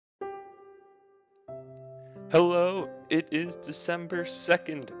Hello, it is December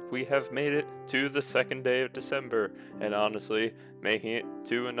 2nd. We have made it to the second day of December, and honestly, making it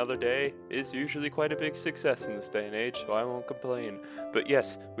to another day is usually quite a big success in this day and age, so I won't complain. But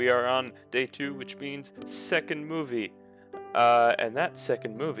yes, we are on day 2, which means second movie. And that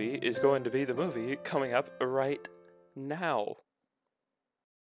second movie is going to be the movie coming up right now.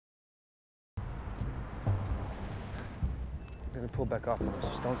 I'm gonna pull back off.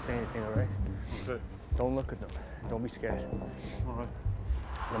 Just don't say anything, all right? Okay. Don't look at them. Don't be scared. All right.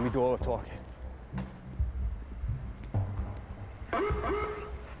 Let me do all the talking. Hey,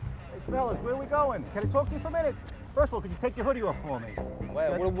 fellas, where are we going? Can I talk to you for a minute? First of all, could you take your hoodie off for me?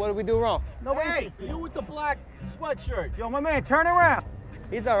 Wait, what did we do wrong? No, Hey, you with the black sweatshirt. Yo, my man, turn around.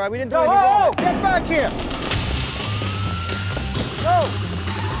 He's all right. We didn't do Yo, anything wrong. get back here. Yo.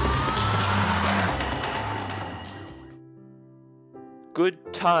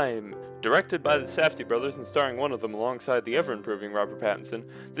 Good Time. Directed by the Safdie brothers and starring one of them alongside the ever-improving Robert Pattinson,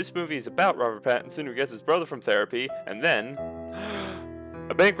 this movie is about Robert Pattinson who gets his brother from therapy, and then...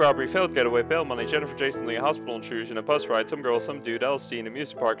 a bank robbery, failed getaway, bail money, Jennifer Jason Leigh, a hospital intrusion, a bus ride, some girl, some dude, LSD, an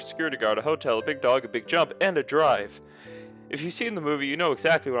amusement park, a security guard, a hotel, a big dog, a big jump, and a drive. If you've seen the movie, you know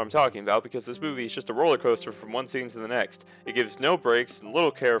exactly what I'm talking about, because this movie is just a roller coaster from one scene to the next. It gives no breaks and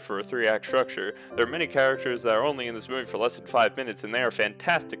little care for a 3-act structure. There are many characters that are only in this movie for less than 5 minutes, and they are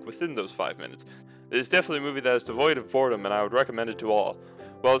fantastic within those 5 minutes. It is definitely a movie that is devoid of boredom, and I would recommend it to all.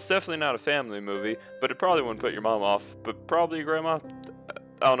 Well, it's definitely not a family movie, but it probably wouldn't put your mom off. But probably your grandma?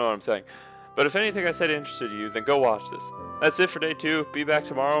 I don't know what I'm saying. But if anything I said interested you, then go watch this. That's it for day 2. Be back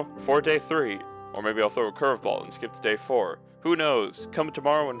tomorrow for day 3. Or maybe I'll throw a curveball and skip to day 4. Who knows? Come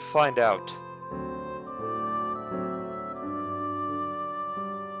tomorrow and find out.